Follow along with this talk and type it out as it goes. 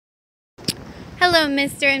Hello,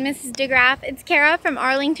 Mr. and Mrs. DeGraff. It's Kara from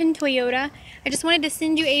Arlington Toyota. I just wanted to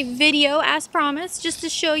send you a video, as promised, just to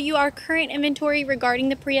show you our current inventory regarding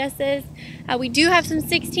the Priuses. We do have some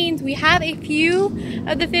 16s. We have a few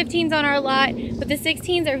of the 15s on our lot, but the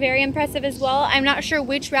 16s are very impressive as well. I'm not sure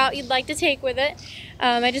which route you'd like to take with it.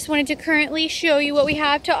 I just wanted to currently show you what we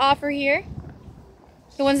have to offer here.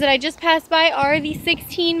 The ones that I just passed by are the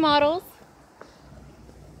 16 models.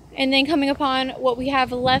 And then coming upon what we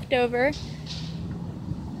have left over.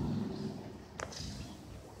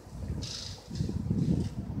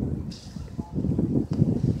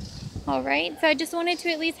 Alright, so I just wanted to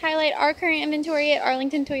at least highlight our current inventory at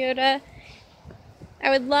Arlington Toyota. I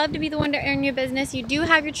would love to be the one to earn your business. You do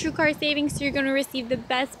have your true car savings, so you're going to receive the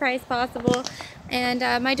best price possible. And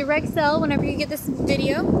my direct cell, whenever you get this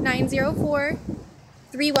video,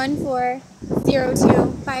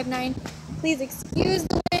 904-314-0259. Please excuse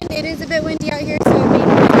the wind. It is a bit windy out here, so it may be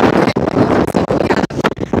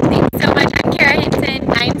Thanks so much. I'm Kara Hinton,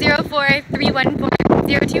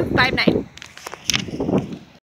 904-314-0259.